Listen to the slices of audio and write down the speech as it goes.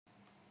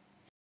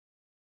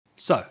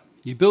So,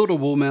 you build a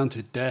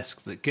wall-mounted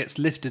desk that gets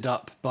lifted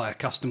up by a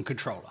custom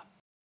controller.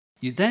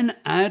 You then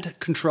add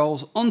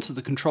controls onto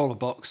the controller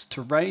box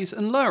to raise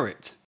and lower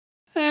it.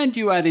 And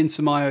you add in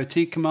some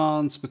IoT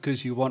commands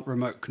because you want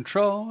remote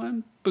control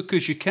and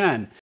because you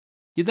can.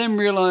 You then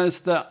realise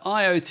that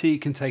IoT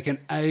can take an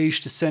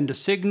age to send a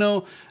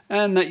signal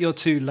and that you're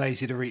too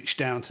lazy to reach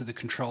down to the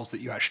controls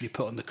that you actually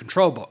put on the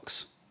control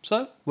box.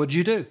 So, what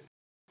do?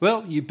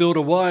 Well, you build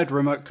a wired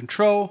remote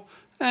control,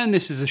 and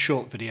this is a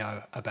short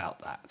video about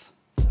that.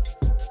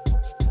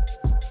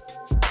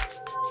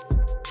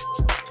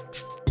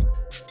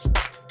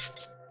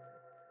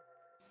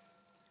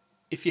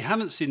 If you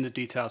haven't seen the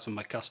details of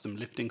my custom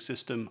lifting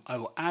system, I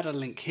will add a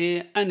link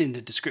here and in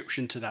the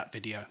description to that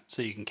video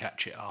so you can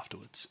catch it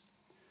afterwards.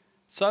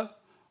 So,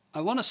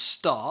 I want to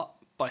start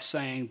by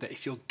saying that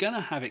if you're going to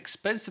have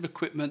expensive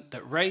equipment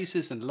that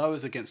raises and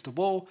lowers against a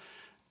wall,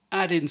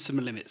 add in some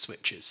limit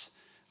switches.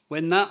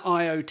 When that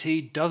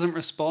IoT doesn't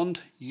respond,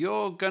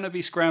 you're going to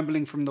be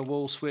scrambling from the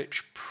wall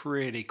switch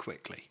pretty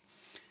quickly.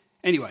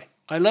 Anyway,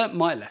 I learnt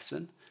my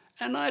lesson,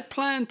 and I had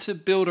planned to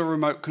build a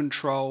remote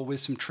control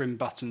with some trim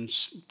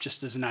buttons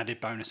just as an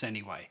added bonus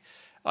anyway.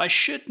 I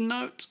should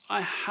note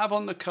I have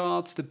on the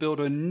cards to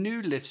build a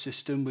new lift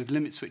system with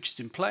limit switches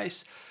in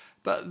place,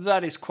 but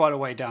that is quite a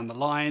way down the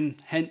line,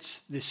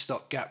 hence this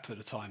stopgap for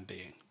the time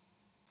being.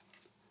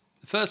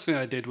 The first thing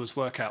I did was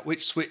work out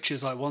which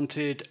switches I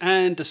wanted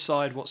and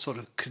decide what sort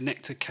of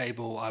connector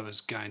cable I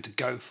was going to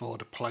go for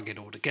to plug it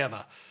all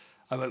together.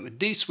 I went with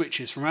these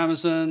switches from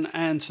Amazon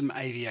and some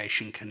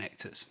Aviation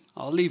connectors.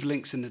 I'll leave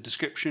links in the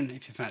description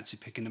if you fancy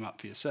picking them up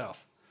for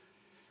yourself.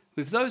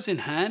 With those in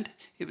hand,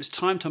 it was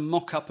time to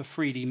mock up a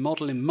 3D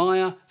model in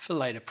Maya for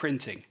later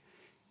printing.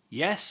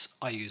 Yes,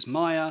 I use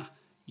Maya.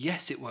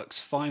 Yes, it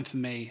works fine for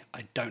me.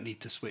 I don't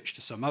need to switch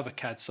to some other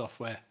CAD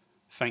software.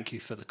 Thank you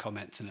for the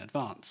comments in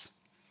advance.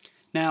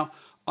 Now,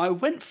 I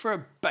went for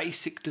a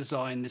basic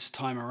design this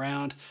time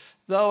around,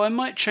 though I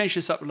might change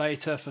this up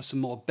later for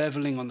some more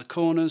beveling on the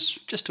corners,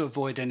 just to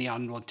avoid any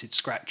unwanted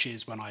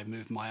scratches when I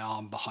move my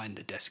arm behind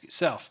the desk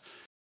itself.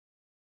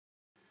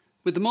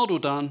 With the model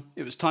done,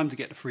 it was time to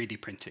get to 3D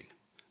printing.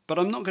 But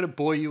I'm not going to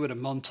bore you with a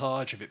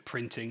montage of it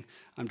printing,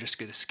 I'm just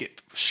going to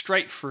skip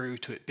straight through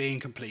to it being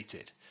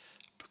completed,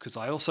 because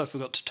I also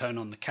forgot to turn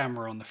on the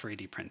camera on the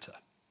 3D printer.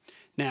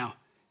 Now,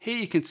 here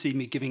you can see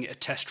me giving it a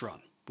test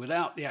run,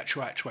 without the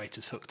actual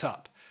actuators hooked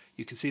up.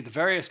 You can see the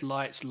various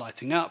lights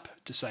lighting up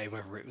to say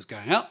whether it was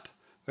going up,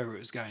 whether it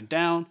was going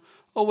down,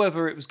 or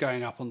whether it was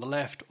going up on the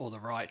left or the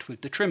right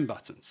with the trim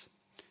buttons.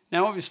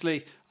 Now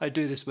obviously I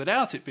do this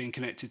without it being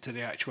connected to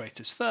the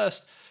actuators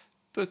first,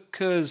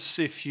 because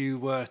if you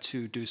were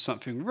to do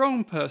something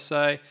wrong per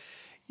se,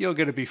 you're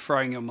going to be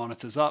throwing your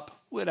monitors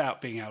up without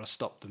being able to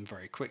stop them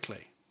very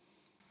quickly.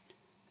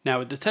 Now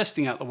with the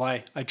testing out the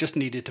way, I just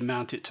needed to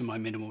mount it to my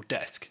minimal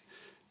desk.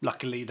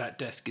 Luckily that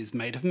desk is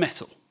made of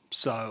metal,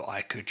 so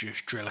I could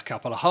just drill a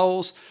couple of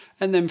holes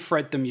and then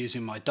thread them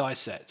using my die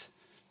set.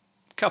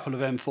 A couple of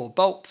M4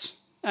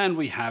 bolts, and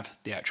we have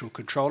the actual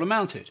controller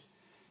mounted.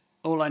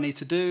 All I need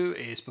to do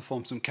is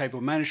perform some cable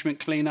management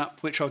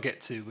cleanup, which I'll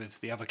get to with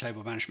the other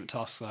cable management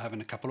tasks I have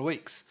in a couple of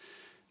weeks.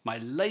 My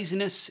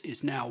laziness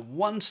is now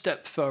one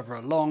step further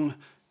along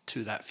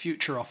to that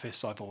future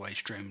office I've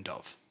always dreamed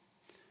of.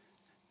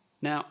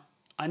 Now,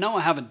 I know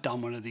I haven't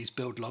done one of these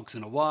build logs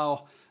in a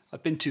while.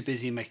 I've been too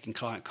busy making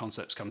client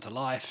concepts come to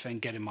life and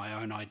getting my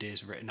own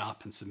ideas written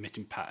up and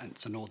submitting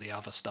patents and all the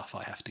other stuff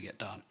I have to get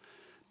done.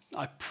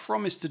 I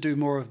promise to do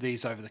more of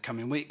these over the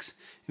coming weeks.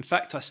 In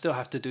fact, I still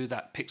have to do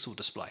that pixel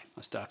display.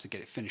 I still have to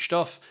get it finished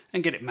off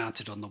and get it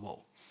mounted on the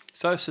wall.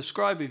 So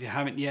subscribe if you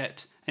haven't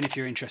yet, and if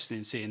you're interested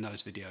in seeing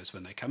those videos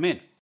when they come in.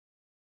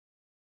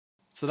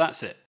 So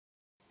that's it.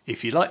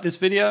 If you like this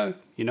video,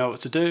 you know what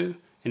to do,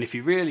 and if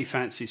you really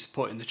fancy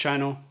supporting the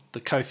channel,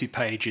 the Ko-fi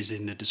page is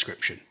in the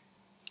description.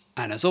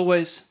 And as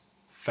always,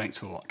 thanks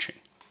for watching.